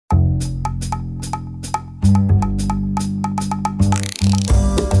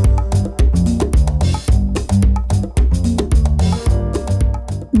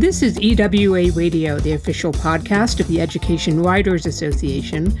This is EWA Radio, the official podcast of the Education Writers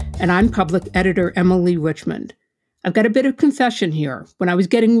Association, and I'm public editor Emily Richmond. I've got a bit of confession here. When I was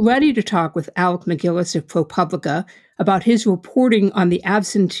getting ready to talk with Alec MacGillis of ProPublica about his reporting on the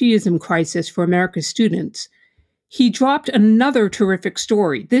absenteeism crisis for America's students, he dropped another terrific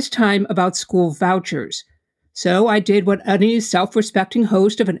story, this time about school vouchers. So I did what any self-respecting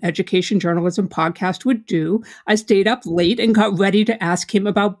host of an education journalism podcast would do. I stayed up late and got ready to ask him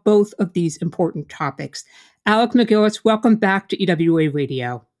about both of these important topics. Alec MacGillis, welcome back to EWA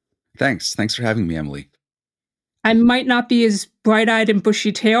Radio. Thanks. Thanks for having me, Emily. I might not be as bright-eyed and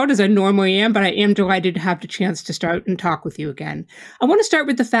bushy-tailed as I normally am, but I am delighted to have the chance to start and talk with you again. I want to start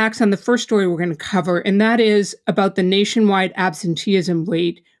with the facts on the first story we're going to cover, and that is about the nationwide absenteeism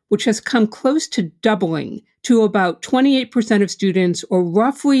rate, which has come close to doubling to about 28% of students, or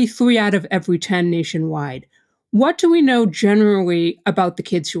roughly 3 out of every 10 nationwide. What do we know generally about the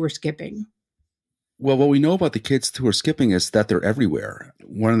kids who are skipping? Well, what we know about the kids who are skipping is that they're everywhere.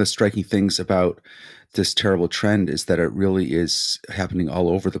 One of the striking things about this terrible trend is that it really is happening all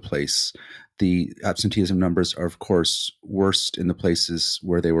over the place. The absenteeism numbers are, of course, worst in the places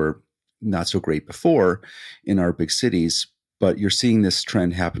where they were not so great before in our big cities. But you're seeing this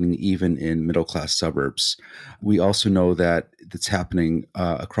trend happening even in middle-class suburbs. We also know that it's happening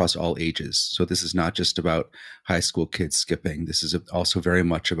across all ages. So this is not just about high school kids skipping. This is also very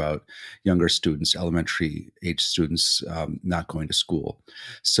much about younger students, elementary age students not going to school.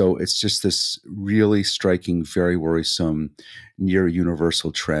 So it's just this really striking, very worrisome, near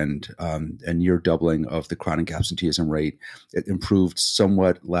universal trend, and near doubling of the chronic absenteeism rate. It improved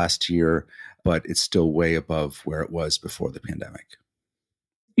somewhat last year, but it's still way above where it was before the pandemic.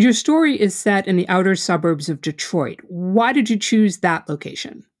 Your story is set in the outer suburbs of Detroit. Why did you choose that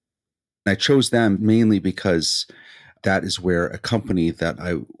location? I chose them mainly because that is where a company that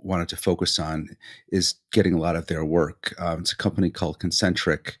I wanted to focus on is getting a lot of their work. It's a company called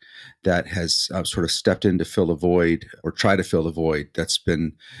Concentric that has sort of stepped in to fill a void, or try to fill the void that's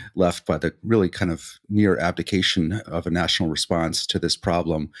been left by the really kind of near abdication of a national response to this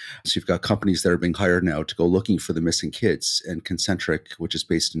problem. So you've got companies that are being hired now to go looking for the missing kids, and Concentric, which is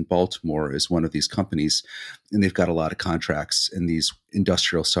based in Baltimore, is one of these companies, and they've got a lot of contracts in these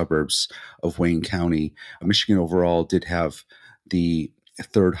industrial suburbs of Wayne County. Michigan overall did have the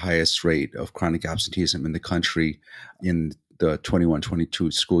third highest rate of chronic absenteeism in the country in the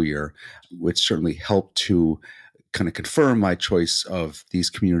 21-22 school year, which certainly helped to kind of confirm my choice of these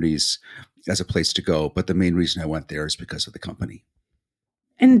communities as a place to go. But the main reason I went there is because of the company.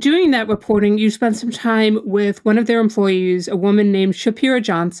 And doing that reporting, you spent some time with one of their employees, a woman named Shapira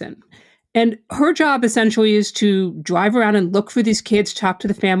Johnson. And her job essentially is to drive around and look for these kids, talk to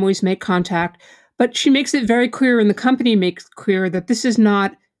the families, make contact. But she makes it very clear, and the company makes clear, that this is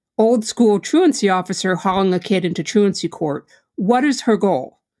not old school truancy officer hauling a kid into truancy court. What is her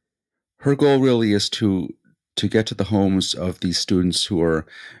goal? Her goal really is to get to the homes of these students who are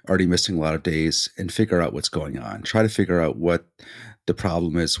already missing a lot of days and figure out what's going on. Try to figure out what the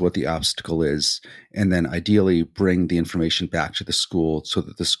problem is, what the obstacle is, and then ideally bring the information back to the school so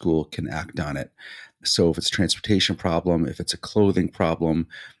that the school can act on it. So if it's a transportation problem, if it's a clothing problem,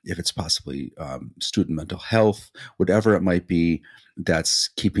 if it's possibly student mental health, whatever it might be that's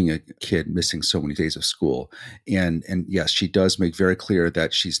keeping a kid missing so many days of school. And yes, she does make very clear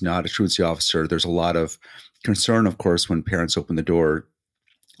that she's not a truancy officer. There's a lot of concern, of course, when parents open the door,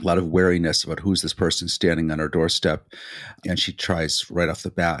 a lot of wariness about who's this person standing on our doorstep. And she tries right off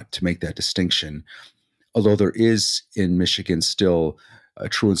the bat to make that distinction. Although there is in Michigan still a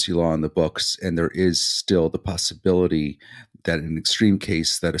truancy law in the books, and there is still the possibility that in an extreme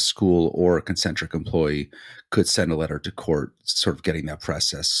case that a school or a Concentric employee could send a letter to court, sort of getting that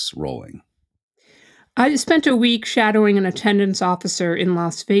process rolling. I spent a week shadowing an attendance officer in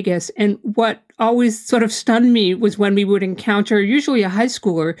Las Vegas, and what always sort of stunned me was when we would encounter usually a high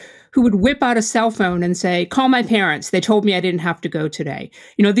schooler who would whip out a cell phone and say, "Call my parents. They told me I didn't have to go today."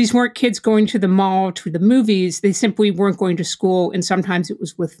 You know, these weren't kids going to the mall, to the movies. They simply weren't going to school, and sometimes it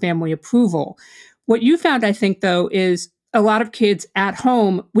was with family approval. What you found, I think, though, is a lot of kids at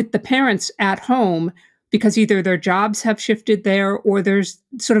home with the parents at home, because either their jobs have shifted there or there's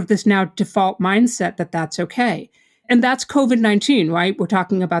sort of this now default mindset that that's okay. And that's COVID-19, right? We're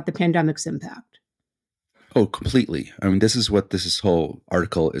talking about the pandemic's impact. Oh, completely. I mean, this is what this whole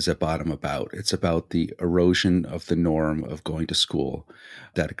article is at bottom about. It's about the erosion of the norm of going to school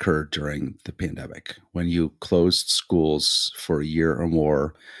that occurred during the pandemic. When you closed schools for a year or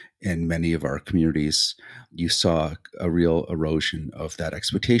more in many of our communities, you saw a real erosion of that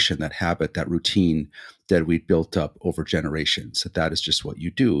expectation, that habit, that routine that we'd built up over generations. That is just what you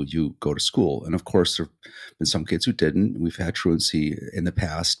do. You go to school. And of course, there have been some kids who didn't. We've had truancy in the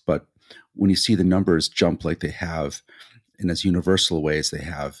past, but when you see the numbers jump like they have in as universal a way as they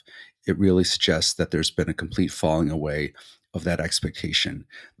have, it really suggests that there's been a complete falling away of that expectation.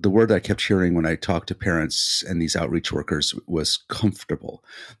 The word that I kept hearing when I talked to parents and these outreach workers was comfortable,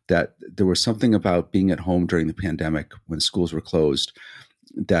 that there was something about being at home during the pandemic when schools were closed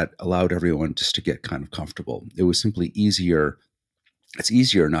that allowed everyone just to get kind of comfortable. It was simply easier. It's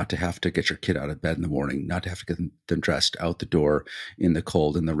easier not to have to get your kid out of bed in the morning, not to have to get them dressed out the door in the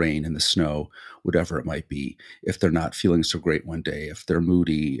cold, in the rain, in the snow, whatever it might be. If they're not feeling so great one day, if they're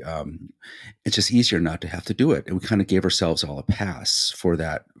moody, it's just easier not to have to do it. And we kind of gave ourselves all a pass for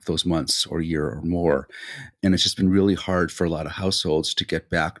those months or year or more. And it's just been really hard for a lot of households to get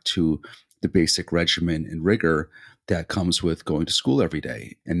back to the basic regimen and rigor that comes with going to school every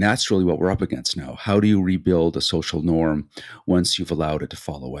day. And that's really what we're up against now. How do you rebuild a social norm once you've allowed it to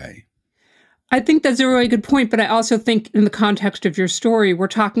fall away? I think that's a really good point, but I also think in the context of your story, we're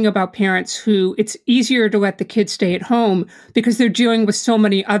talking about parents who it's easier to let the kids stay at home because they're dealing with so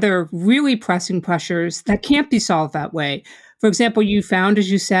many other really pressing pressures that can't be solved that way. For example, you found,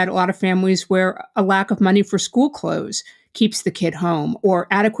 as you said, a lot of families where a lack of money for school clothes keeps the kid home, or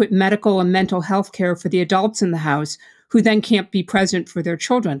adequate medical and mental health care for the adults in the house who then can't be present for their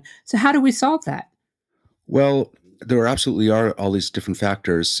children. So how do we solve that? Well, there absolutely are all these different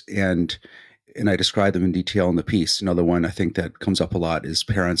factors, and I describe them in detail in the piece. Another one I think that comes up a lot is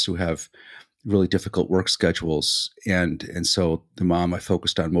parents who have really difficult work schedules. And so the mom I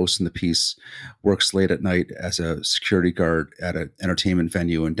focused on most in the piece works late at night as a security guard at an entertainment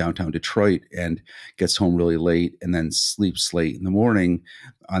venue in downtown Detroit and gets home really late and then sleeps late in the morning.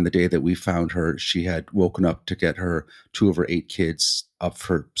 On the day that we found her, she had woken up to get two of her 8 kids up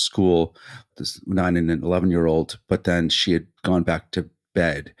for school, this 9 and an 11-year-old, but then she had gone back to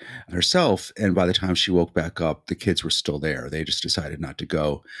bed herself. And by the time she woke back up, the kids were still there. They just decided not to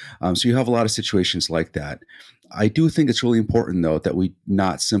go. So you have a lot of situations like that. I do think it's really important, though, that we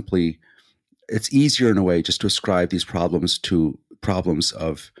not simply, it's easier in a way just to ascribe these problems to problems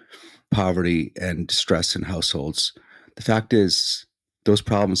of poverty and distress in households. The fact is, those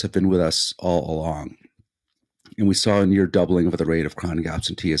problems have been with us all along. And we saw a near doubling of the rate of chronic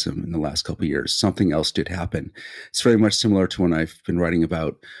absenteeism in the last couple of years. Something else did happen. It's very much similar to when I've been writing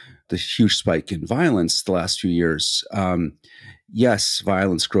about the huge spike in violence the last few years. Yes,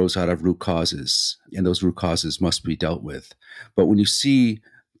 violence grows out of root causes, and those root causes must be dealt with. But when you see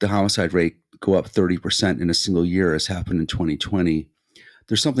the homicide rate go up 30% in a single year, as happened in 2020,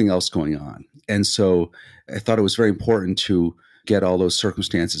 there's something else going on. And so I thought it was very important to get all those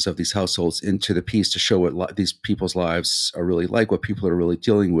circumstances of these households into the piece to show what these people's lives are really like, what people are really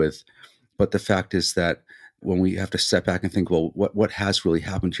dealing with. But the fact is that when we have to step back and think, well, what has really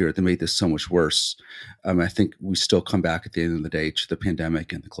happened here that made this so much worse? I think we still come back at the end of the day to the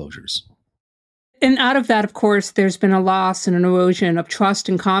pandemic and the closures. And out of that, of course, there's been a loss and an erosion of trust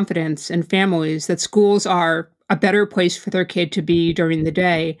and confidence in families that schools are a better place for their kid to be during the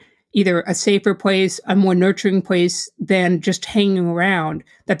day, either a safer place, a more nurturing place than just hanging around,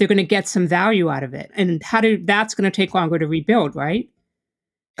 that they're going to get some value out of it. And that's going to take longer to rebuild, right?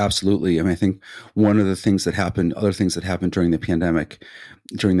 Absolutely. I mean, I think one of the things that happened, other things that happened during the pandemic,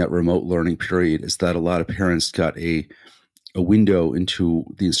 during that remote learning period, is that a lot of parents got a window into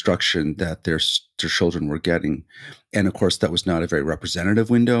the instruction that their children were getting. And of course, that was not a very representative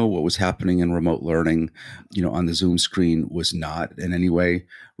window. What was happening in remote learning, on the Zoom screen was not in any way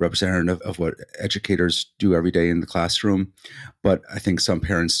representative of what educators do every day in the classroom. But I think some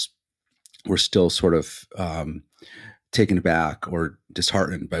parents were still sort of taken aback or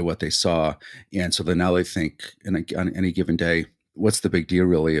disheartened by what they saw. And so then now they think on any given day, what's the big deal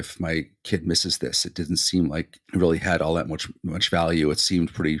really if my kid misses this? It didn't seem like it really had all that much value. It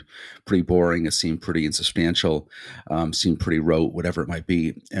seemed pretty boring. It seemed pretty insubstantial, seemed pretty rote, whatever it might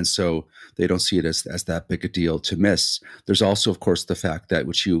be. And so they don't see it as that big a deal to miss. There's also, of course, the fact that,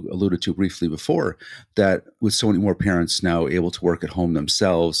 which you alluded to briefly before, that with so many more parents now able to work at home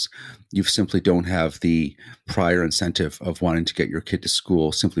themselves, you simply don't have the prior incentive of wanting to get your kid to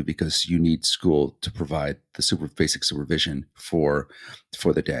school simply because you need school to provide the basic supervision for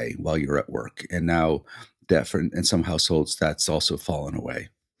the day while you're at work. And now that in some households, that's also fallen away.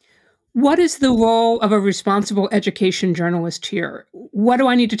 What is the role of a responsible education journalist here? What do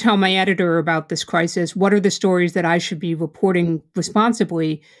I need to tell my editor about this crisis? What are the stories that I should be reporting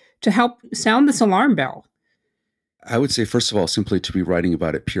responsibly to help sound this alarm bell? I would say, first of all, simply to be writing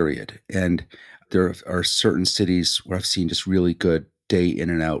about it, period. And there are certain cities where I've seen just really good day in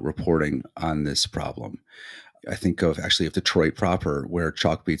and out reporting on this problem. I think of Detroit proper, where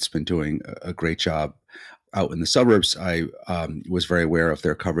Chalkbeat's been doing a great job. Out in the suburbs, I was very aware of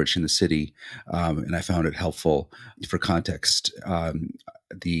their coverage in the city, and I found it helpful. For context,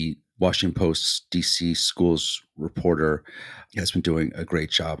 the Washington Post's DC schools reporter has been doing a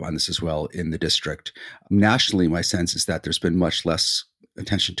great job on this as well in the district. Nationally, my sense is that there's been much less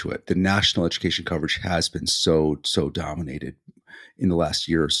attention to it. The national education coverage has been so dominated in the last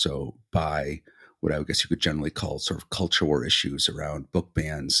year or so by what I guess you could generally call sort of culture war issues around book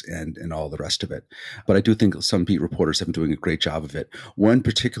bans and all the rest of it. But I do think some beat reporters have been doing a great job of it. One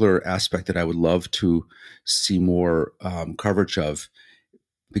particular aspect that I would love to see more coverage of,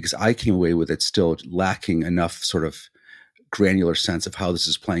 because I came away with it still lacking enough sort of granular sense of how this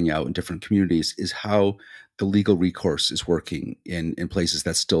is playing out in different communities, is how the legal recourse is working in places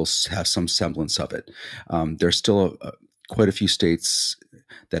that still have some semblance of it. There's still quite a few states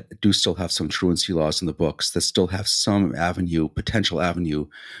that do still have some truancy laws in the books, that still have some potential avenue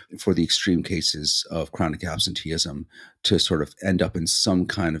for the extreme cases of chronic absenteeism to sort of end up in some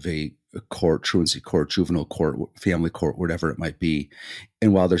kind of a court, truancy court, juvenile court, family court, whatever it might be.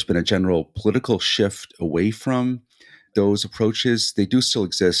 And while there's been a general political shift away from those approaches, they do still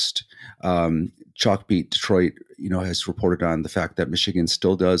exist. Chalkbeat Detroit, has reported on the fact that Michigan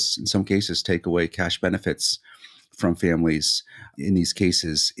still does, in some cases, take away cash benefits from families in these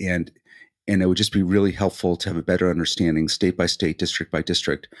cases. And it would just be really helpful to have a better understanding, state by state, district by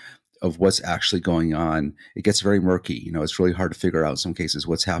district, of what's actually going on. It gets very murky. It's really hard to figure out in some cases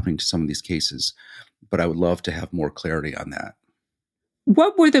what's happening to some of these cases. But I would love to have more clarity on that.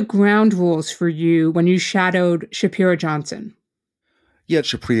 What were the ground rules for you when you shadowed Shapira Johnson? Yeah,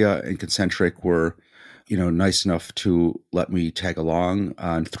 Shapira and Concentric were, nice enough to let me tag along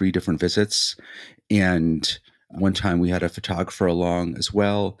on 3 different visits. And one time we had a photographer along as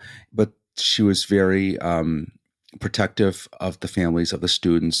well, but she was very protective of the families of the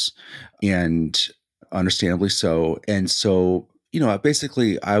students, and understandably so. And so,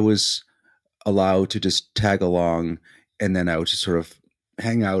 basically I was allowed to just tag along, and then I would just sort of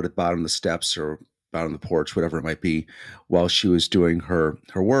hang out at the bottom of the steps or bottom of the porch, whatever it might be, while she was doing her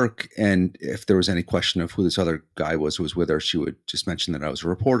work. And if there was any question of who this other guy was who was with her, she would just mention that I was a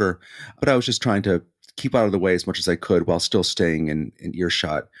reporter. But I was just trying to keep out of the way as much as I could while still staying in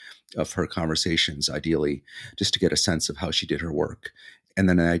earshot of her conversations, ideally, just to get a sense of how she did her work. And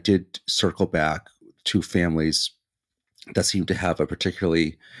then I did circle back to families that seemed to have a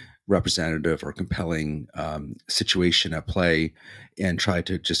particularly representative or compelling situation at play, and try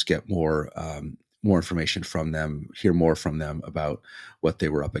to just get more information from them, hear more from them about what they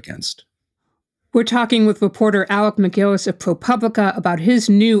were up against. We're talking with reporter Alec MacGillis of ProPublica about his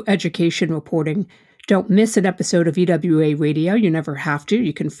new education reporting. Don't miss an episode of EWA Radio. You never have to.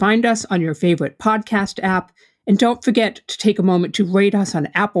 You can find us on your favorite podcast app. And don't forget to take a moment to rate us on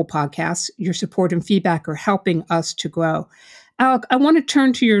Apple Podcasts. Your support and feedback are helping us to grow. Alec, I want to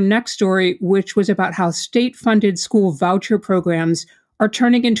turn to your next story, which was about how state-funded school voucher programs are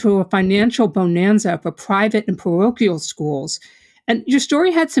turning into a financial bonanza for private and parochial schools. And your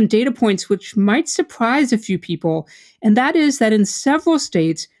story had some data points which might surprise a few people, and that is that in several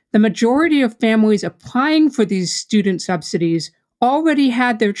states, the majority of families applying for these student subsidies already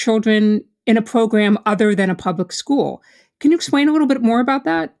had their children in a program other than a public school. Can you explain a little bit more about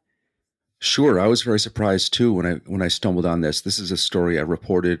that? Sure. I was very surprised too when I stumbled on this. This is a story I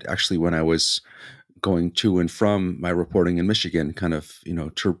reported actually when I was going to and from my reporting in Michigan, kind of,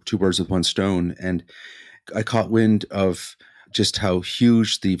 two birds with one stone. And I caught wind of just how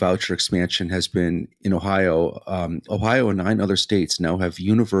huge the voucher expansion has been in Ohio. Ohio and 9 other states now have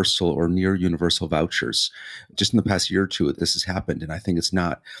universal or near universal vouchers. Just in the past year or two, this has happened. And I think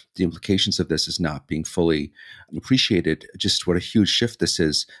the implications of this is not being fully appreciated, just what a huge shift this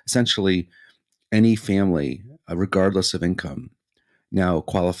is. Essentially, any family, regardless of income, now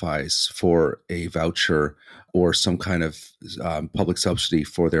qualifies for a voucher or some kind of public subsidy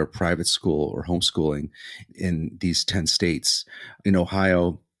for their private school or homeschooling in these 10 states. In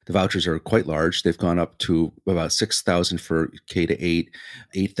Ohio, the vouchers are quite large. They've gone up to about $6,000 for K-8,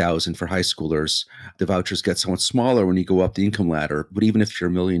 $8,000 for high schoolers. The vouchers get somewhat smaller when you go up the income ladder, but even if you're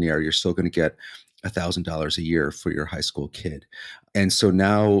a millionaire, you're still going to get $1,000 a year for your high school kid. And so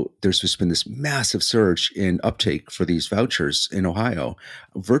now there's just been this massive surge in uptake for these vouchers in Ohio.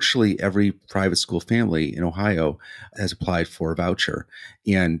 Virtually every private school family in Ohio has applied for a voucher.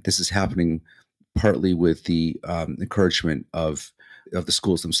 And this is happening partly with the encouragement of the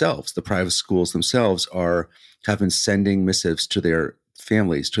schools themselves. The private schools themselves have been sending missives to their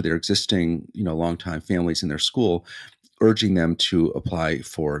families, to their existing, longtime families in their school, urging them to apply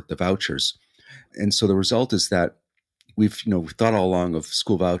for the vouchers. And so the result is that we've thought all along of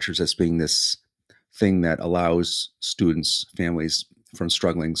school vouchers as being this thing that allows students, families from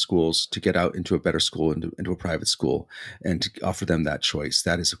struggling schools to get out into a better school, into a private school, and to offer them that choice.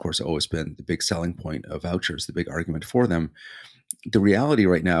 That has, of course, always been the big selling point of vouchers, the big argument for them. The reality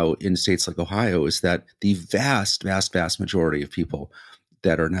right now in states like Ohio is that the vast, vast, vast majority of people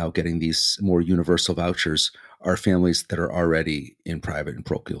that are now getting these more universal vouchers are families that are already in private and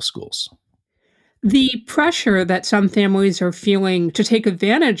parochial schools. The pressure that some families are feeling to take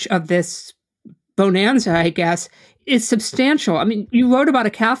advantage of this bonanza, I guess, is substantial. I mean, you wrote about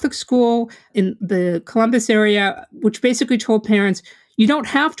a Catholic school in the Columbus area, which basically told parents, you don't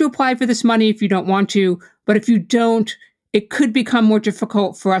have to apply for this money if you don't want to, but if you don't, it could become more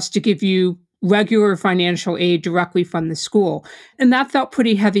difficult for us to give you regular financial aid directly from the school. And that felt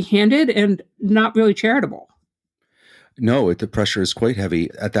pretty heavy-handed and not really charitable. No, the pressure is quite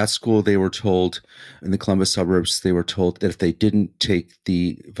heavy. At that school, they were told, in the Columbus suburbs, they were told that if they didn't take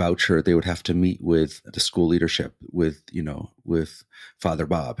the voucher, they would have to meet with the school leadership, with Father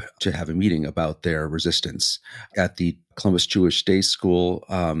Bob, to have a meeting about their resistance. At the Columbus Jewish Day School,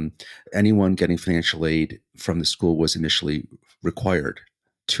 anyone getting financial aid from the school was initially required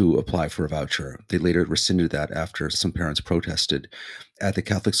to apply for a voucher. They later rescinded that after some parents protested. At the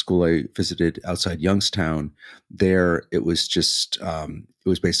Catholic school I visited outside Youngstown, there it was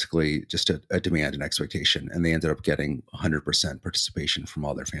basically just a demand and expectation, and they ended up getting 100% participation from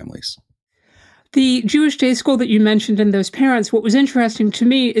all their families. The Jewish day school that you mentioned and those parents, what was interesting to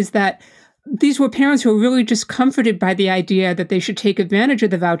me is that these were parents who were really just comforted by the idea that they should take advantage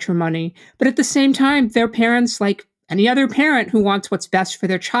of the voucher money. But at the same time, they're parents like any other parent who wants what's best for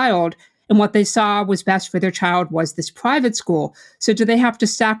their child. And what they saw was best for their child was this private school. So do they have to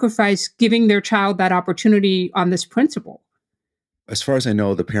sacrifice giving their child that opportunity on this principle? As far as I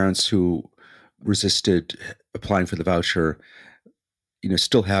know, the parents who resisted applying for the voucher,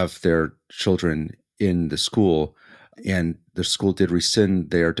 still have their children in the school. And the school did rescind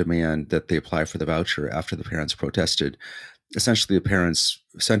their demand that they apply for the voucher after the parents protested. Essentially, the parents'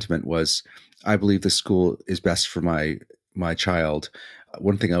 sentiment was, I believe the school is best for my child.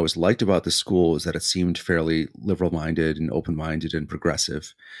 One thing I always liked about the school is that it seemed fairly liberal-minded and open-minded and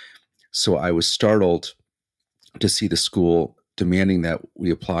progressive. So I was startled to see the school demanding that we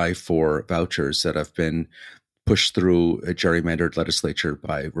apply for vouchers that have been pushed through a gerrymandered legislature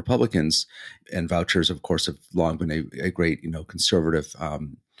by Republicans. And vouchers, of course, have long been a great, conservative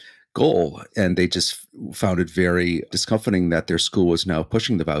goal. And they just found it very discomforting that their school was now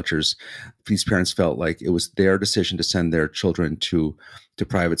pushing the vouchers. These parents felt like it was their decision to send their children to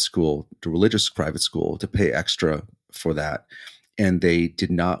private school, to religious private school, to pay extra for that. And they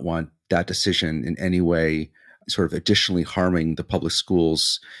did not want that decision in any way sort of additionally harming the public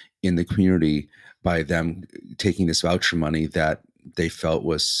schools in the community by them taking this voucher money that they felt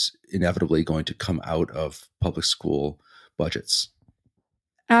was inevitably going to come out of public school budgets.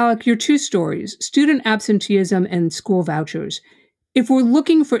 Alec, your two stories, student absenteeism and school vouchers. If we're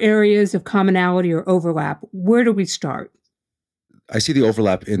looking for areas of commonality or overlap, where do we start? I see the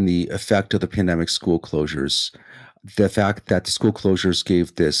overlap in the effect of the pandemic school closures. The fact that the school closures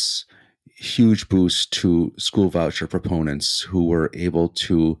gave this huge boost to school voucher proponents who were able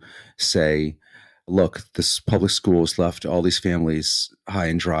to say, look, this public schools left all these families high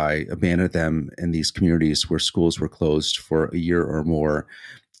and dry, abandoned them in these communities where schools were closed for a year or more.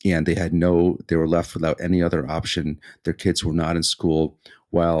 And they were left without any other option. Their kids were not in school,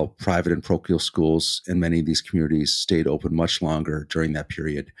 while private and parochial schools in many of these communities stayed open much longer during that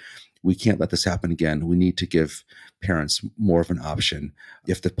period. We can't let this happen again. We need to give parents more of an option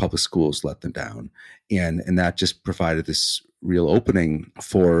if the public schools let them down. And that just provided this real opening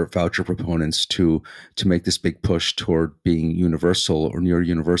for voucher proponents to make this big push toward being universal or near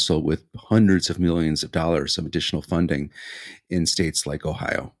universal with hundreds of millions of dollars of additional funding in states like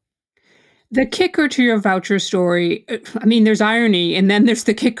Ohio. The kicker to your voucher story, there's irony, and then there's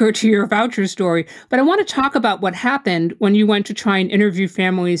the kicker to your voucher story. But I want to talk about what happened when you went to try and interview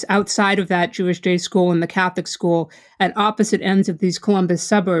families outside of that Jewish day school and the Catholic school at opposite ends of these Columbus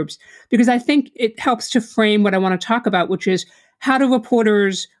suburbs, because I think it helps to frame what I want to talk about, which is How do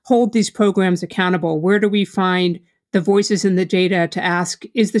reporters hold these programs accountable? Where do we find the voices in the data to ask,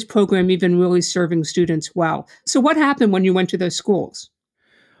 is this program even really serving students well? So what happened when you went to those schools?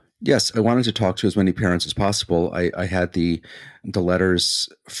 Yes, I wanted to talk to as many parents as possible. I had the letters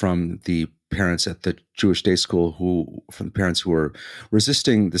from the parents at the Jewish day school from the parents who were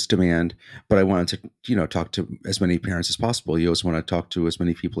resisting this demand, but I wanted to, talk to as many parents as possible. You always want to talk to as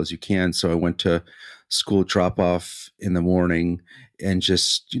many people as you can. So I went to school drop-off in the morning and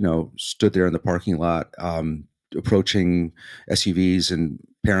just, stood there in the parking lot, approaching SUVs and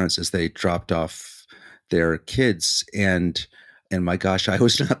parents as they dropped off their kids. And my gosh, I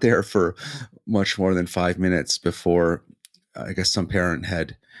was not there for much more than 5 minutes before I guess some parent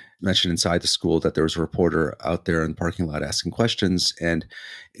had mentioned inside the school that there was a reporter out there in the parking lot asking questions, and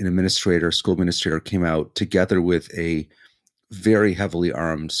an school administrator came out together with a very heavily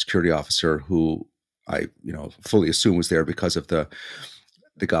armed security officer who I, fully assume was there because of the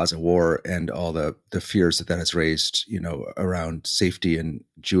Gaza war and all the fears that has raised, around safety in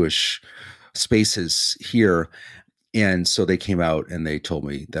Jewish spaces here. And so they came out and they told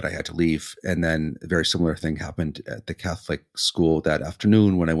me that I had to leave. And then a very similar thing happened at the Catholic school that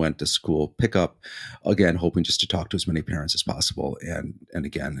afternoon when I went to school pickup, again, hoping just to talk to as many parents as possible. And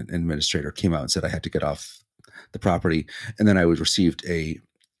again, an administrator came out and said I had to get off the property. And then I received a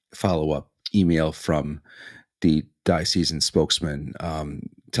follow-up email from the diocesan spokesman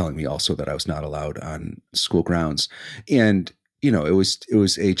telling me also that I was not allowed on school grounds. And, it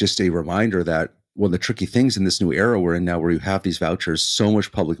was just a reminder that one of the tricky things in this new era we're in now, where you have these vouchers, so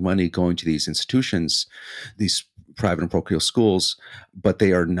much public money going to these institutions, these private and parochial schools, but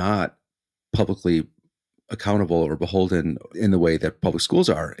they are not publicly accountable or beholden in the way that public schools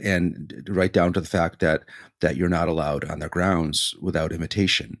are, and right down to the fact that you're not allowed on their grounds without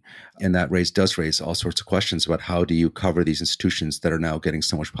invitation. And that does raise all sorts of questions about how do you cover these institutions that are now getting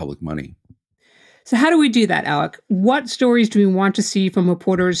so much public money. So how do we do that, Alec? What stories do we want to see from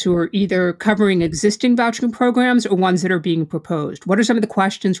reporters who are either covering existing vouchering programs or ones that are being proposed? What are some of the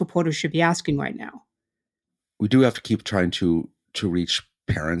questions reporters should be asking right now? We do have to keep trying to reach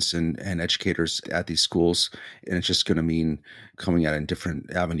parents and educators at these schools, and it's just going to mean coming at it in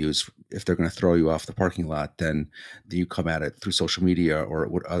different avenues. If they're going to throw you off the parking lot, then you come at it through social media or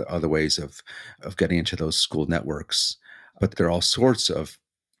other ways of getting into those school networks. But there are all sorts of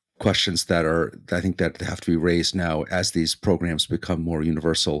questions that I think that have to be raised now as these programs become more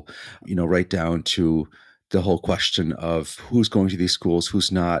universal, right down to the whole question of who's going to these schools,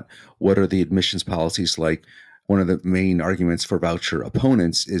 who's not, what are the admissions policies like. One of the main arguments for voucher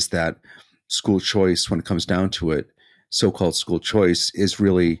opponents is that school choice, when it comes down to it, so-called school choice, is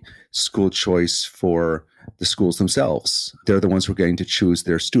really school choice for the schools themselves. They're the ones who are getting to choose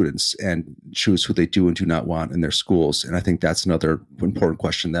their students and choose who they do and do not want in their schools. And I think that's another important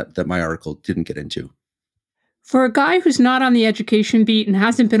question that my article didn't get into. For a guy who's not on the education beat and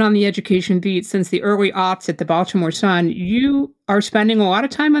hasn't been on the education beat since the early aughts at the Baltimore Sun, you are spending a lot of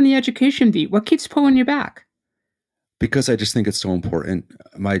time on the education beat. What keeps pulling you back? Because I just think it's so important.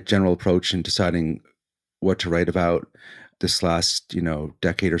 My general approach in deciding what to write about this last,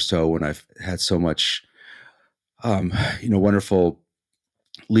 decade or so, when I've had so much wonderful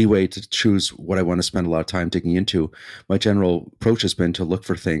leeway to choose what I want to spend a lot of time digging into, my general approach has been to look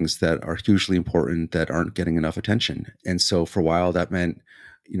for things that are hugely important that aren't getting enough attention. And so for a while that meant,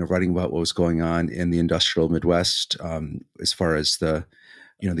 writing about what was going on in the industrial Midwest, as far as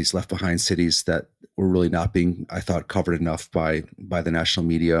these left behind cities that were really not being, I thought, covered enough by the national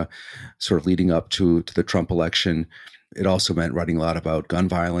media, sort of leading up to the Trump election. It also meant writing a lot about gun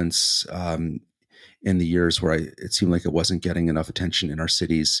violence, in the years where it seemed like it wasn't getting enough attention in our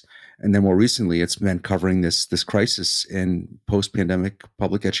cities. And then more recently, it's meant covering this crisis in post-pandemic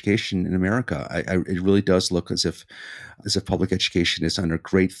public education in America. It really does look as if public education is under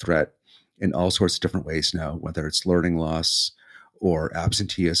great threat in all sorts of different ways now, whether it's learning loss or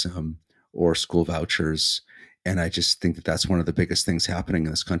absenteeism or school vouchers. And I just think that that's one of the biggest things happening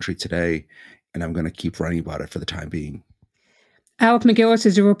in this country today. And I'm going to keep writing about it for the time being. Alec MacGillis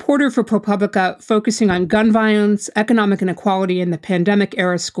is a reporter for ProPublica focusing on gun violence, economic inequality, and the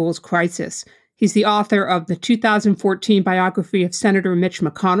pandemic-era schools crisis. He's the author of the 2014 biography of Senator Mitch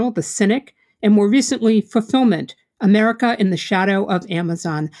McConnell, The Cynic, and more recently, Fulfillment, America in the Shadow of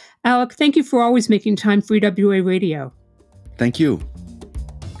Amazon. Alec, thank you for always making time for EWA Radio. Thank you.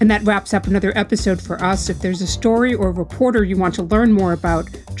 And that wraps up another episode for us. If there's a story or a reporter you want to learn more about,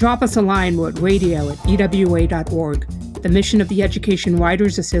 drop us a line. We're at radio@ewa.org. The mission of the Education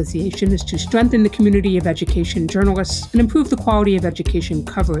Writers Association is to strengthen the community of education journalists and improve the quality of education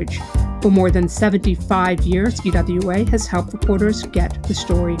coverage. For more than 75 years, EWA has helped reporters get the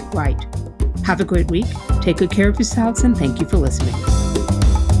story right. Have a great week, take good care of yourselves, and thank you for listening.